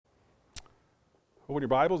Open your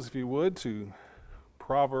Bibles, if you would, to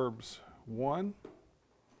Proverbs 1.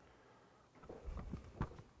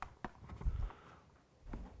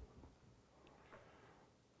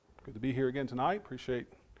 Good to be here again tonight. Appreciate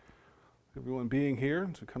everyone being here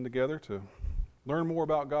to come together to learn more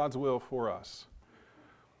about God's will for us.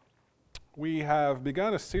 We have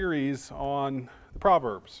begun a series on the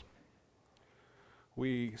Proverbs.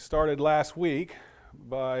 We started last week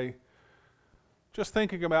by just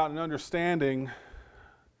thinking about and understanding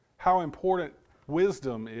how important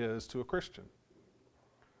wisdom is to a Christian.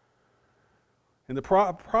 And the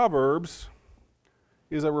Proverbs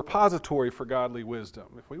is a repository for godly wisdom.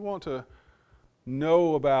 If we want to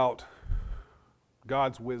know about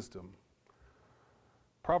God's wisdom,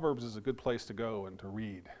 Proverbs is a good place to go and to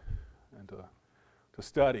read and to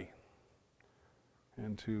study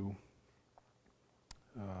and to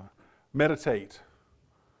meditate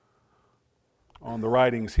on the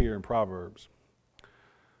writings here in Proverbs.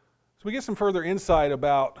 So we get some further insight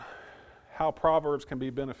about how Proverbs can be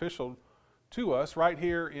beneficial to us right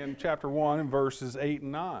here in chapter 1 and verses 8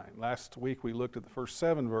 and 9. Last week we looked at the first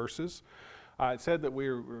 7 verses. I said that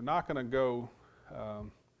we're not going to go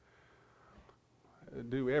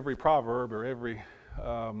do every proverb or every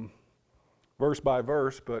verse by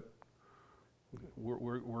verse, but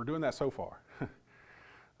we're doing that so far.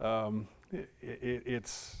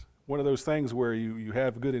 It's one of those things where you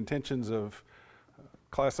have good intentions of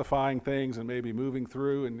classifying things and maybe moving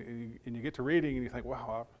through, and you get to reading and you think,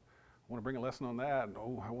 wow, I want to bring a lesson on that, and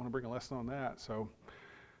oh, I want to bring a lesson on that. So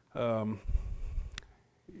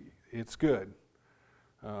it's good.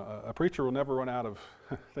 A preacher will never run out of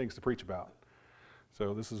things to preach about.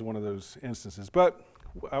 So this is one of those instances. But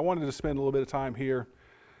I wanted to spend a little bit of time here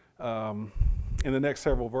in the next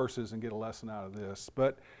several verses and get a lesson out of this.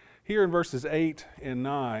 But here in verses 8 and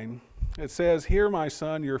 9, it says, "Hear, my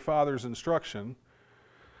son, your father's instruction,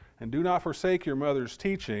 and do not forsake your mother's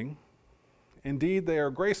teaching. Indeed, they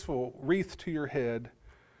are graceful wreath to your head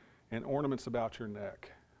and ornaments about your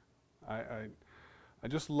neck." I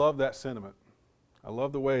just love that sentiment. I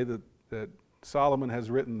love the way that Solomon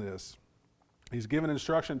has written this. He's given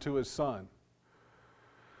instruction to his son.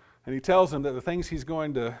 And he tells him that the things he's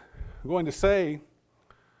going to say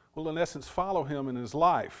will in essence follow him in his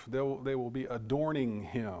life. They will be adorning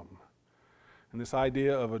him. And this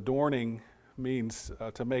idea of adorning means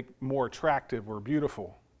to make more attractive or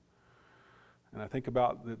beautiful. And I think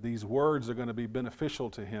about that these words are going to be beneficial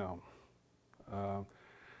to him.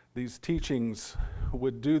 These teachings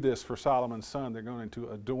would do this for Solomon's son. They're going to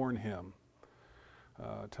adorn him,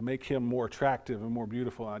 to make him more attractive and more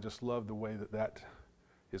beautiful. And I just love the way that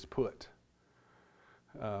is put.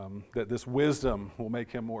 That this wisdom will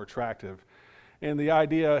make him more attractive. And the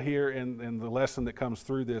idea here and the lesson that comes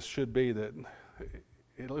through this should be that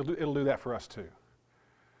it'll do that for us too.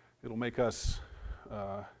 It'll make us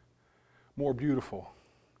more beautiful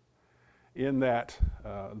in that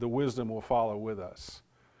the wisdom will follow with us.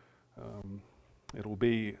 It'll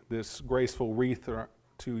be this graceful wreath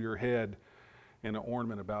to your head and an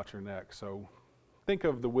ornament about your neck. So think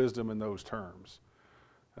of the wisdom in those terms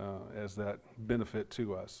as that benefit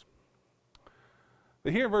to us.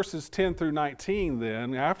 But here in verses 10 through 19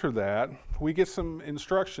 then, after that, we get some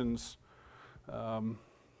instructions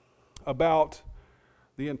about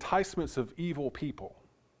the enticements of evil people.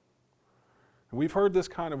 And we've heard this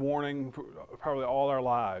kind of warning probably all our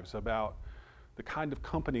lives about the kind of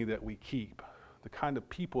company that we keep, the kind of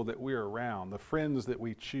people that we're around, the friends that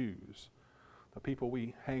we choose, the people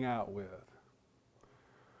we hang out with.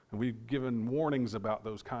 And we've given warnings about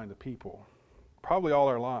those kind of people, probably all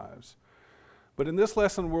our lives. But in this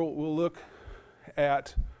lesson, we'll look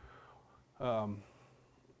at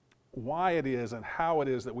why it is and how it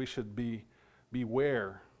is that we should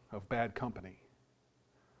beware of bad company.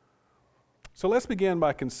 So let's begin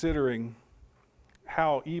by considering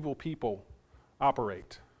how evil people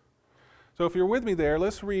operate. So if you're with me there,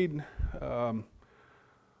 let's read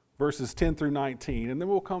verses 10 through 19, and then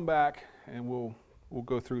we'll come back and we'll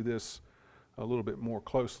go through this a little bit more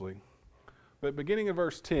closely. But beginning in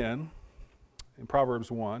verse 10, in Proverbs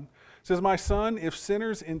 1, it says, "My son, if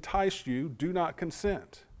sinners entice you, do not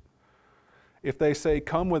consent. If they say,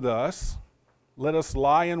 'Come with us,' let us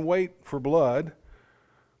lie in wait for blood.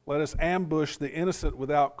 Let us ambush the innocent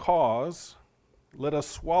without cause. Let us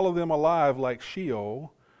swallow them alive like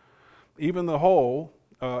Sheol, even whole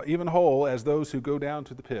as those who go down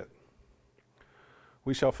to the pit.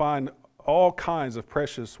 We shall find all kinds of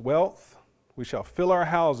precious wealth. We shall fill our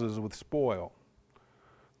houses with spoil.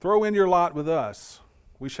 Throw in your lot with us.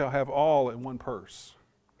 We shall have all in one purse.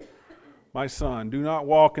 My son, do not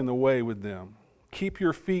walk in the way with them. Keep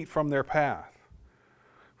your feet from their path.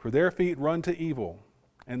 For their feet run to evil,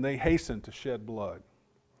 and they hasten to shed blood.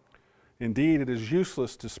 Indeed, it is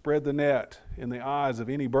useless to spread the net in the eyes of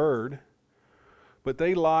any bird, but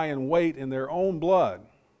they lie in wait in their own blood.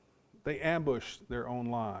 They ambush their own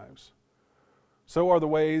lives. So are the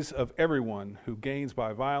ways of everyone who gains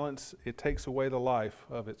by violence. It takes away the life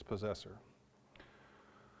of its possessor.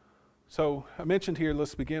 So I mentioned here,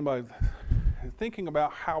 let's begin by thinking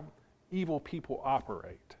about how evil people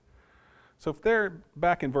operate. So if they're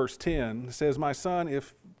back in verse 10, it says, "My son,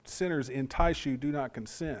 if sinners entice you, do not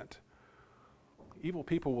consent." Evil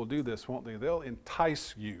people will do this, won't they? They'll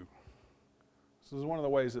entice you. This is one of the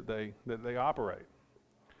ways that they operate.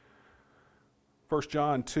 1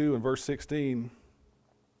 John 2 and verse 16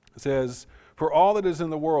 says, "For all that is in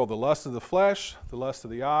the world, the lust of the flesh, the lust of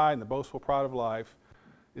the eye, and the boastful pride of life,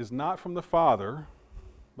 is not from the Father,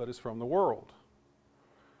 but is from the world."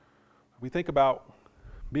 We think about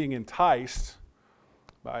being enticed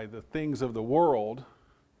by the things of the world.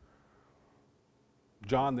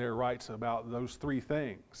 John there writes about those three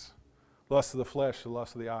things: lust of the flesh, the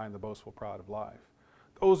lust of the eye, and the boastful pride of life.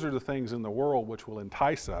 Those are the things in the world which will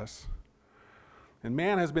entice us. And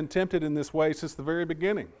man has been tempted in this way since the very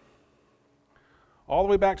beginning. All the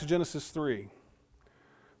way back to Genesis 3.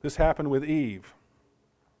 This happened with Eve,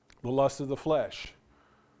 the lust of the flesh.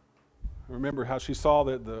 Remember how she saw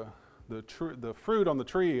that the fruit on the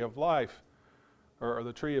tree of life, or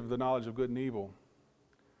the tree of the knowledge of good and evil,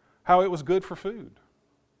 how it was good for food.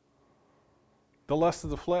 The lust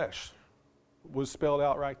of the flesh was spelled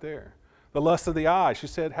out right there. The lust of the eye, she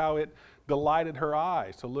said how it delighted her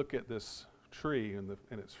eyes to look at this tree and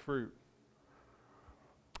its fruit.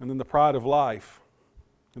 And then the pride of life,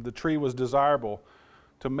 the tree was desirable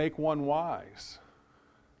to make one wise.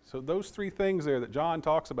 So those three things there that John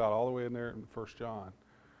talks about all the way in there in 1 John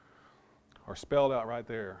are spelled out right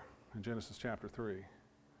there in Genesis chapter 3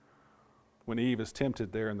 when Eve is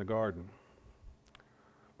tempted there in the garden.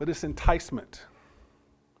 But it's enticement.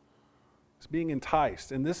 It's being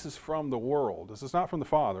enticed, and this is from the world. This is not from the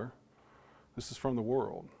Father. This is from the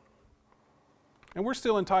world. And we're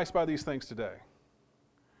still enticed by these things today.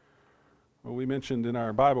 Well, we mentioned in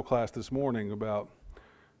our Bible class this morning about,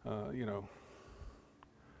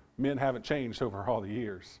 men haven't changed over all the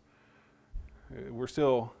years. We're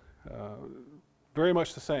still very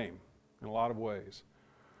much the same in a lot of ways.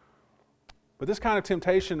 But this kind of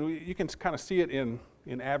temptation, you can kind of see it in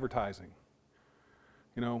advertising.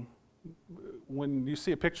 You know, when you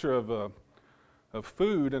see a picture of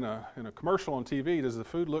food in a commercial on TV, does the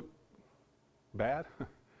food look bad?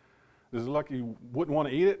 Does it look like you wouldn't want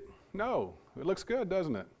to eat it? No, it looks good,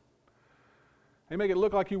 doesn't it? They make it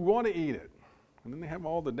look like you want to eat it. And then they have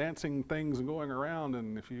all the dancing things going around,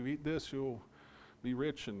 and if you eat this, you'll be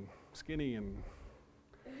rich and skinny and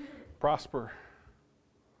prosper.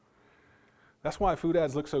 That's why food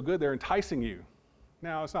ads look so good. They're enticing you.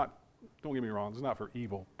 Now, it's not, don't get me wrong, it's not for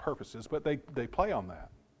evil purposes, but they play on that.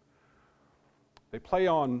 They play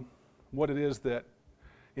on what it is that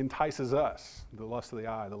entices us, the lust of the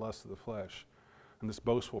eye, the lust of the flesh, and this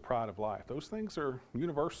boastful pride of life. Those things are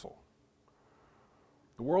universal.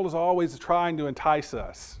 The world is always trying to entice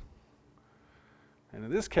us. And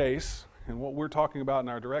in this case, and what we're talking about in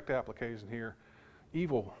our direct application here,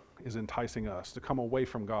 evil is enticing us to come away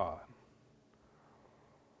from God.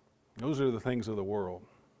 Those are the things of the world.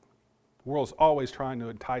 The world is always trying to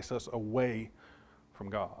entice us away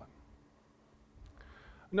from God.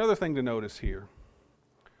 Another thing to notice here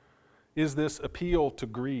is this appeal to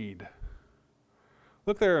greed.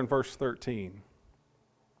 Look there in verse 13.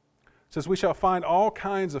 It says, "We shall find all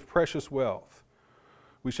kinds of precious wealth.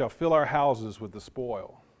 We shall fill our houses with the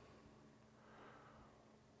spoil."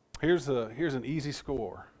 Here's an easy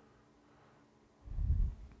score.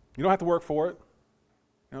 You don't have to work for it.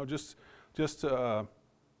 You know, just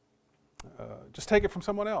take it from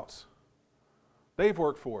someone else. They've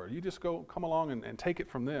worked for it. You just come along and take it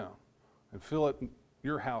from them and fill it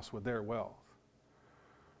your house with their wealth.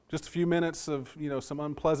 Just a few minutes of some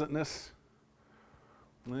unpleasantness,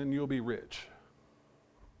 and then you'll be rich.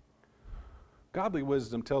 Godly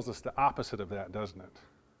wisdom tells us the opposite of that, doesn't it?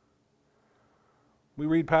 We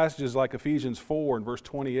read passages like Ephesians 4 and verse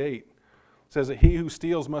 28. It says that he who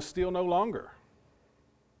steals must steal no longer,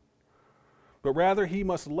 but rather he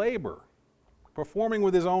must labor, performing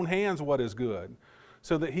with his own hands what is good,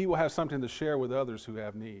 so that he will have something to share with others who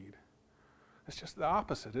have need. It's just the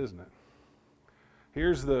opposite, isn't it?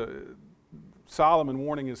 Here's Solomon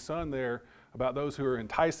warning his son there about those who are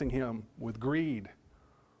enticing him with greed.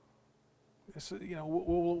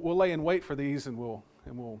 We'll lay in wait for these, and we'll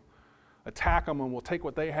attack them, and we'll take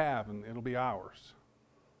what they have, and it'll be ours.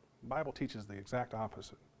 The Bible teaches the exact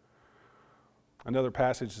opposite. Another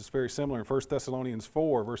passage is very similar in 1 Thessalonians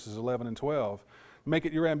 4, verses 11 and 12. Make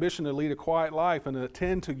it your ambition to lead a quiet life and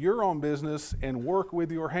attend to your own business and work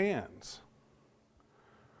with your hands,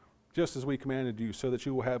 just as we commanded you, so that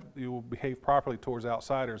you will behave properly towards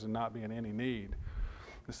outsiders and not be in any need.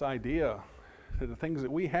 This idea that the things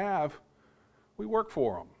that we have, we work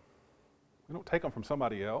for them. We don't take them from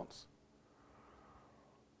somebody else.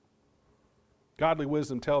 Godly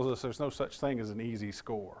wisdom tells us there's no such thing as an easy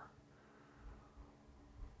score.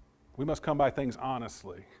 We must come by things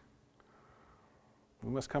honestly.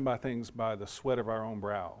 We must come by things by the sweat of our own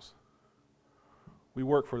brows. We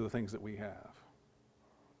work for the things that we have.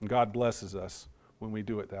 And God blesses us when we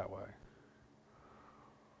do it that way.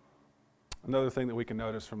 Another thing that we can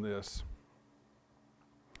notice from this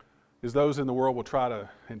is those in the world will try to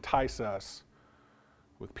entice us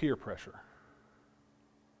with peer pressure.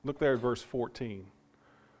 Look there at verse 14.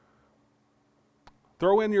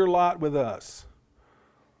 Throw in your lot with us.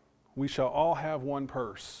 We shall all have one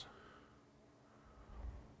purse.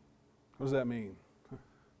 What does that mean?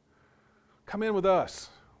 Come in with us.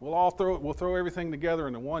 We'll throw everything together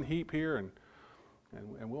into one heap here, and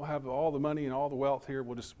we'll have all the money and all the wealth here.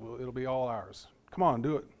 It'll be all ours. Come on,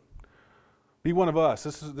 do it. Be one of us.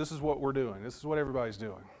 This is what we're doing. This is what everybody's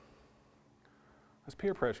doing. That's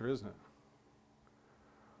peer pressure, isn't it?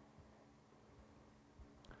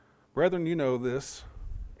 Brethren, you know this,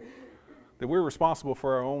 that we're responsible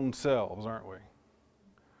for our own selves, aren't we?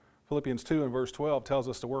 Philippians 2 and verse 12 tells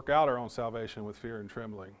us to work out our own salvation with fear and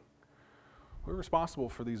trembling. We're responsible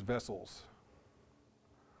for these vessels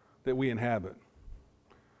that we inhabit.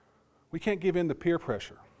 We can't give in to peer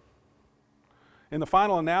pressure. In the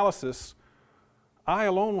final analysis, I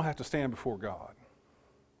alone will have to stand before God.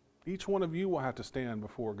 Each one of you will have to stand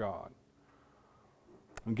before God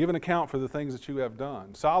and give an account for the things that you have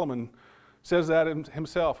done. Solomon says that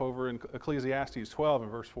himself over in Ecclesiastes 12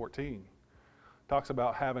 and verse 14. Talks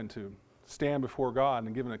about having to stand before God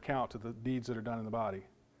and give an account to the deeds that are done in the body,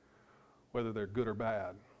 whether they're good or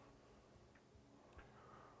bad.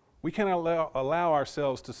 We can't allow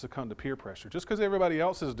ourselves to succumb to peer pressure. Just because everybody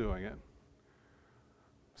else is doing it,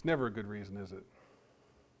 it's never a good reason, is it?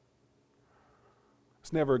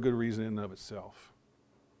 It's never a good reason in and of itself.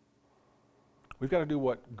 We've got to do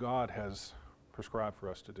what God has prescribed for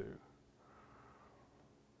us to do.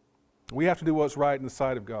 We have to do what's right in the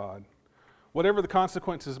sight of God, whatever the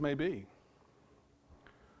consequences may be.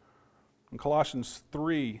 In Colossians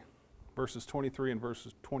 3, verses 23 and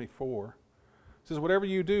verses 24, it says, whatever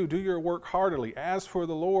you do, do your work heartily, as for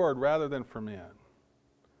the Lord rather than for men,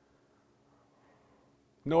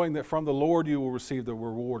 knowing that from the Lord you will receive the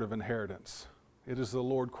reward of inheritance. It is the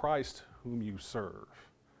Lord Christ whom you serve.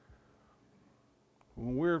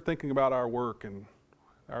 When we're thinking about our work and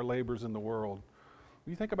our labors in the world, do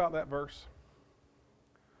you think about that verse?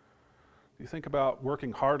 Do you think about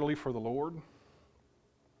working heartily for the Lord?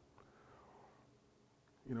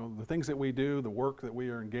 You know, the things that we do, the work that we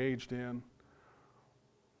are engaged in,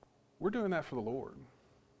 we're doing that for the Lord.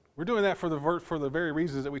 We're doing that for the very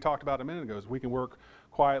reasons that we talked about a minute ago. Is we can work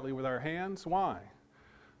quietly with our hands. Why?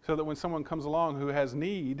 So that when someone comes along who has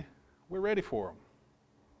need, we're ready for them.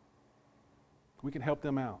 We can help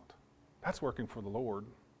them out. That's working for the Lord.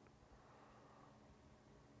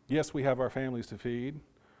 Yes, we have our families to feed.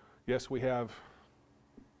 Yes, we have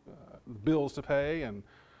bills to pay and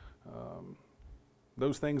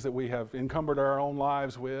those things that we have encumbered our own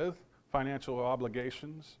lives with, financial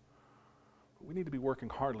obligations. But we need to be working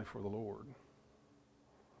heartily for the Lord.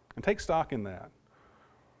 And take stock in that.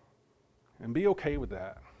 And be okay with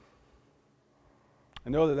that.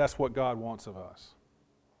 And know that that's what God wants of us.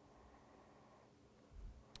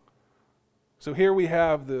 So here we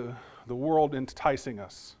have the world enticing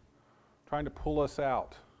us, trying to pull us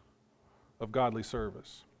out of godly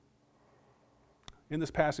service. In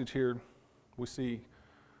this passage here, we see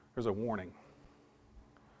there's a warning.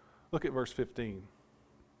 Look at verse 15.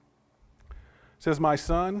 It says, my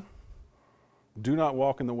son, do not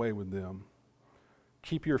walk in the way with them.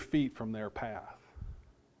 Keep your feet from their path.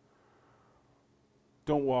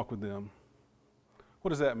 Don't walk with them. What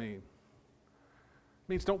does that mean? It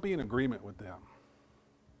means don't be in agreement with them.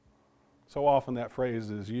 So often that phrase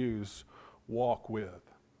is used, walk with,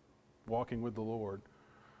 walking with the Lord.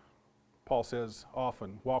 Paul says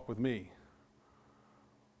often, walk with me.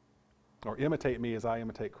 Or imitate me as I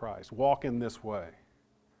imitate Christ. Walk in this way.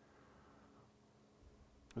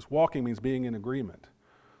 This walking means being in agreement.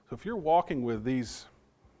 So if you're walking with these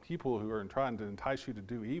people who are trying to entice you to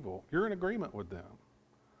do evil, you're in agreement with them.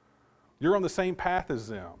 You're on the same path as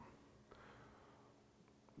them.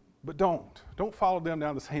 But don't follow them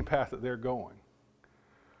down the same path that they're going.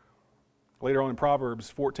 Later on in Proverbs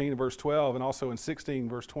 14 verse 12 and also in 16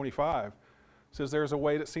 verse 25, it says there's a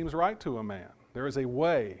way that seems right to a man. There is a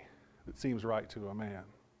way that seems right to a man.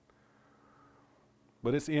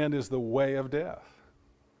 But its end is the way of death.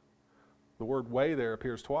 The word way there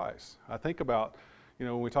appears twice. I think about,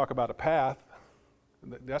 when we talk about a path,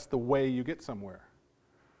 that's the way you get somewhere.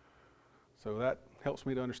 So that helps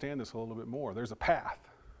me to understand this a little bit more. There's a path.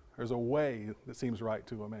 There's a way that seems right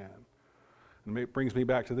to a man. And it brings me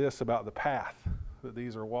back to this about the path that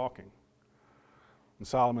these are walking. And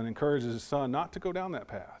Solomon encourages his son not to go down that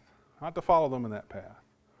path, not to follow them in that path.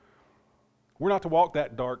 We're not to walk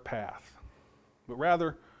that dark path, but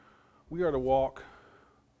rather we are to walk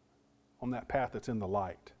on that path that's in the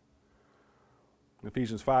light. In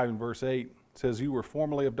Ephesians 5 and verse 8, it says, "You were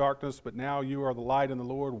formerly of darkness, but now you are the light in the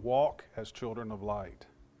Lord. Walk as children of light."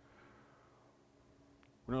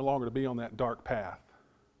 We're no longer to be on that dark path.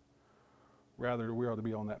 Rather, we are to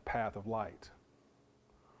be on that path of light,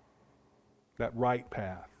 that right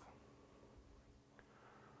path.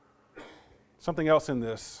 Something else in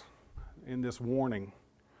this warning,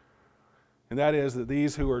 and that is that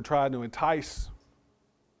these who are trying to entice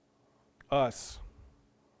us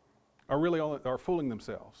are fooling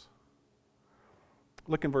themselves.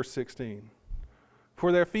 Look in verse 16.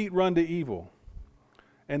 "For their feet run to evil,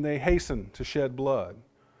 and they hasten to shed blood.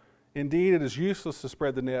 Indeed, it is useless to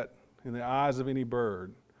spread the net in the eyes of any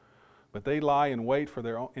bird, but they lie in wait for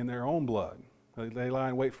their own blood. They lie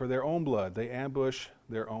in wait for their own blood. They ambush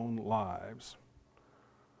their own lives."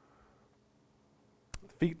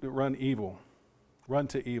 Feet that run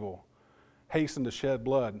to evil, hasten to shed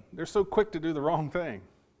blood. They're so quick to do the wrong thing.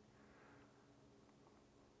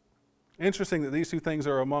 Interesting that these two things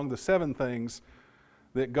are among the 7 things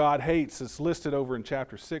that God hates. It's listed over in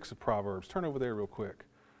chapter 6 of Proverbs. Turn over there real quick.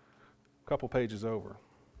 A couple pages over.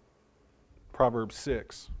 Proverbs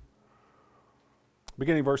 6.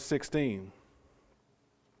 Beginning verse 16.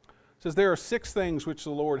 It says, "There are 6 things which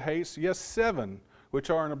the Lord hates, yes, 7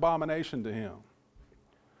 which are an abomination to him.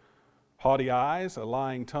 Haughty eyes, a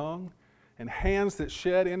lying tongue, and hands that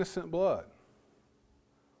shed innocent blood.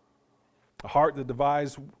 A heart that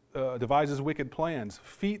devises wicked plans,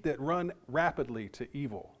 feet that run rapidly to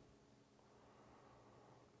evil.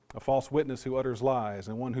 A false witness who utters lies,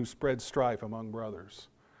 and one who spreads strife among brothers."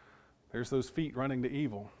 There's those feet running to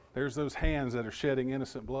evil. There's those hands that are shedding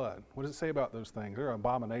innocent blood. What does it say about those things? They're an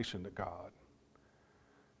abomination to God.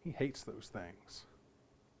 He hates those things.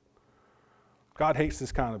 God hates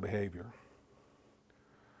this kind of behavior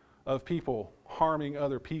of people harming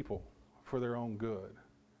other people for their own good,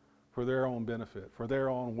 for their own benefit, for their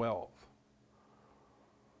own wealth.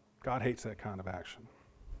 God hates that kind of action.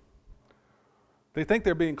 They think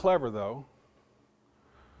they're being clever, though.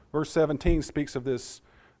 Verse 17 speaks of this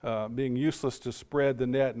being useless to spread the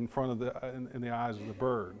net in the eyes of the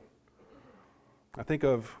bird. I think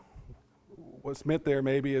of what's meant there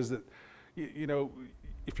maybe is that,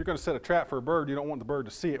 if you're going to set a trap for a bird, you don't want the bird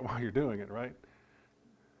to see it while you're doing it, right?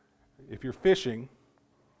 If you're fishing,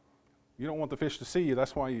 you don't want the fish to see you.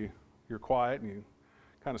 That's why you're quiet and you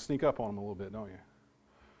kind of sneak up on them a little bit, don't you?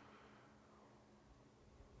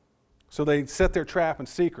 So they set their trap in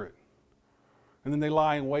secret, and then they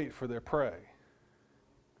lie in wait for their prey.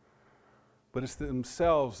 But it's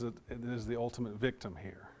themselves that is the ultimate victim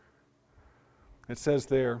here. It says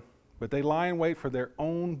there, "But they lie in wait for their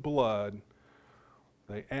own blood.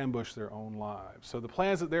 They ambush their own lives." So the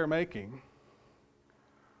plans that they're making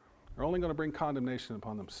are only going to bring condemnation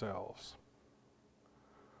upon themselves.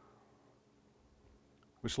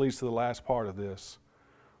 Which leads to the last part of this.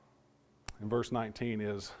 In verse 19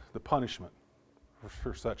 is the punishment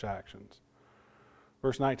for such actions.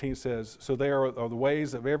 Verse 19 says, "So they are the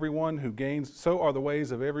ways of everyone who gains. So are the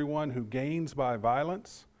ways of everyone who gains by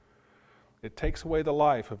violence. It takes away the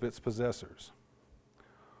life of its possessors."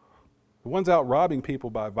 The ones out robbing people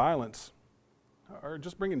by violence are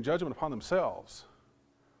just bringing judgment upon themselves.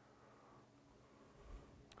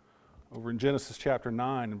 Over in Genesis chapter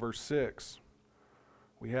 9 and verse 6,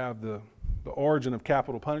 we have the origin of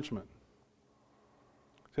capital punishment.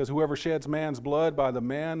 It says, "Whoever sheds man's blood, by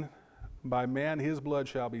man his blood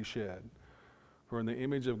shall be shed. For in the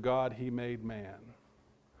image of God he made man."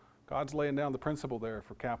 God's laying down the principle there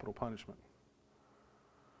for capital punishment.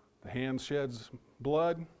 The hand sheds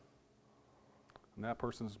blood, and that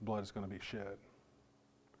person's blood is going to be shed.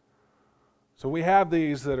 So we have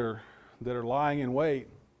these that are lying in wait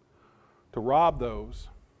to rob those.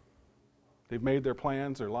 They've made their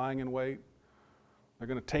plans, they're lying in wait. They're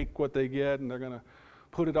going to take what they get and they're going to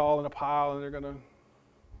put it all in a pile and they're going to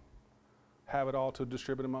have it all to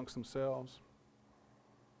distribute amongst themselves,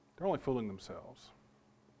 they're only fooling themselves.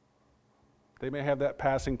 They may have that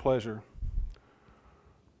passing pleasure,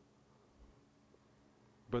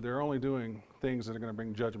 but they're only doing things that are going to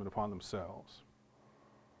bring judgment upon themselves.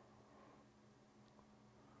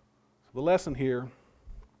 So the lesson here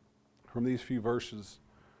from these few verses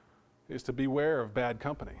is to beware of bad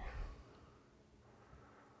company.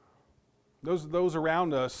 Those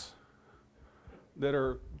around us that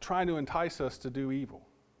are trying to entice us to do evil.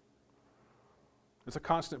 It's a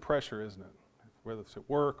constant pressure, isn't it? Whether it's at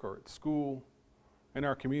work or at school, in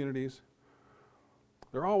our communities.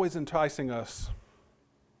 They're always enticing us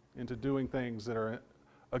into doing things that are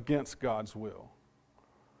against God's will.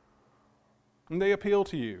 And they appeal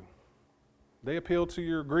to you. They appeal to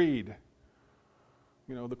your greed.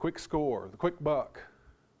 You know, the quick score, the quick buck.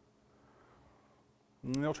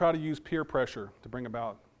 And they'll try to use peer pressure to bring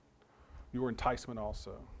about your enticement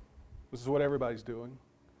also. This is what everybody's doing.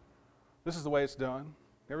 This is the way it's done.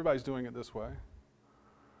 Everybody's doing it this way.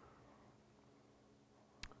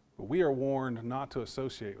 But we are warned not to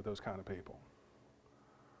associate with those kind of people.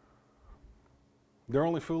 They're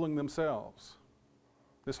only fooling themselves.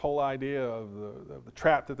 This whole idea of the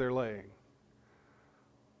trap that they're laying.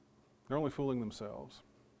 They're only fooling themselves.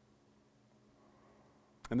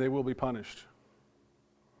 And they will be punished.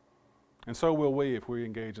 And so will we if we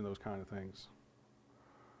engage in those kind of things.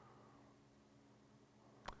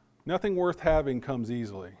 Nothing worth having comes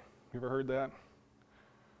easily. You ever heard that?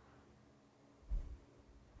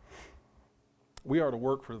 We are to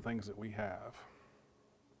work for the things that we have.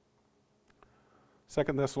 2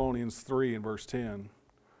 Thessalonians 3 and verse 10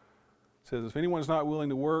 says, if anyone is not willing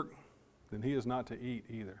to work, then he is not to eat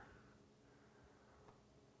either.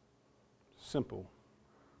 Simple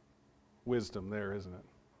wisdom there, isn't it?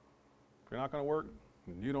 If you're not going to work,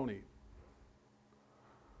 then you don't eat.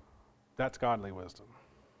 That's godly wisdom.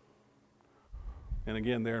 And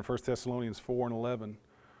again, there in 1 Thessalonians 4 and 11,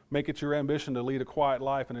 make it your ambition to lead a quiet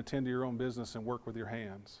life and attend to your own business and work with your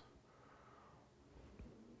hands.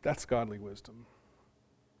 That's godly wisdom.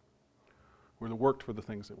 We're to work for the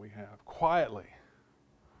things that we have, quietly,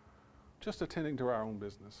 just attending to our own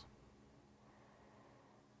business.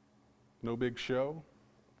 No big show,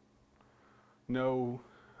 no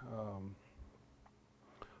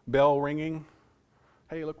bell ringing.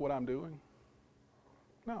 Hey, look what I'm doing.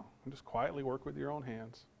 No, just quietly work with your own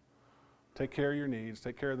hands. Take care of your needs.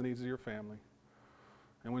 Take care of the needs of your family.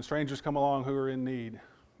 And when strangers come along who are in need,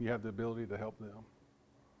 you have the ability to help them.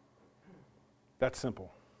 That's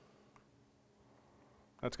simple.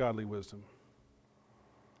 That's godly wisdom.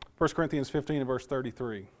 1 Corinthians 15 and verse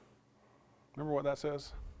 33. Remember what that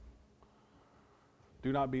says?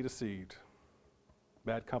 Do not be deceived.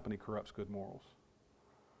 Bad company corrupts good morals.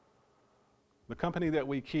 The company that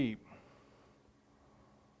we keep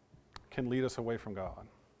can lead us away from God.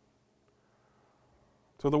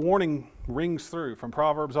 So the warning rings through from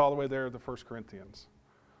Proverbs all the way there to 1 Corinthians.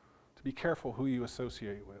 To be careful who you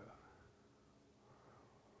associate with.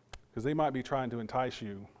 Because they might be trying to entice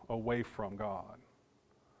you away from God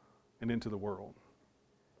and into the world.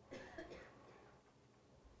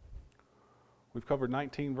 We've covered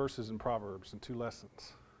 19 verses in Proverbs in 2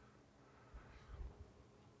 lessons.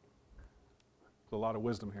 There's a lot of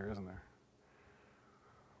wisdom here, isn't there?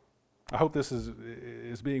 I hope this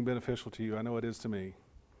is being beneficial to you. I know it is to me.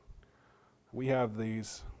 We have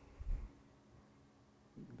these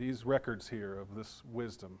records here of this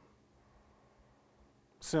wisdom.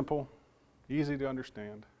 Simple, easy to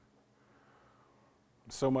understand.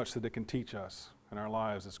 So much that it can teach us in our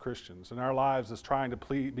lives as Christians, in our lives as trying to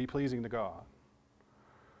be pleasing to God.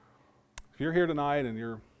 If you're here tonight and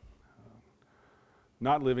you're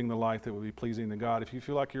not living the life that would be pleasing to God, if you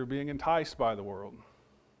feel like you're being enticed by the world,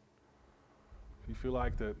 if you feel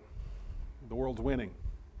like that the world's winning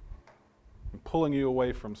and pulling you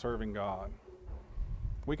away from serving God,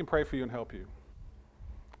 we can pray for you and help you.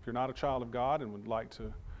 If you're not a child of God and would like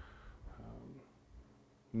to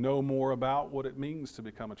know more about what it means to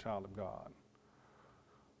become a child of God,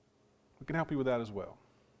 we can help you with that as well.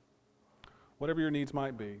 Whatever your needs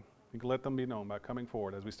might be, you can let them be known by coming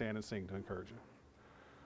forward as we stand and sing to encourage you.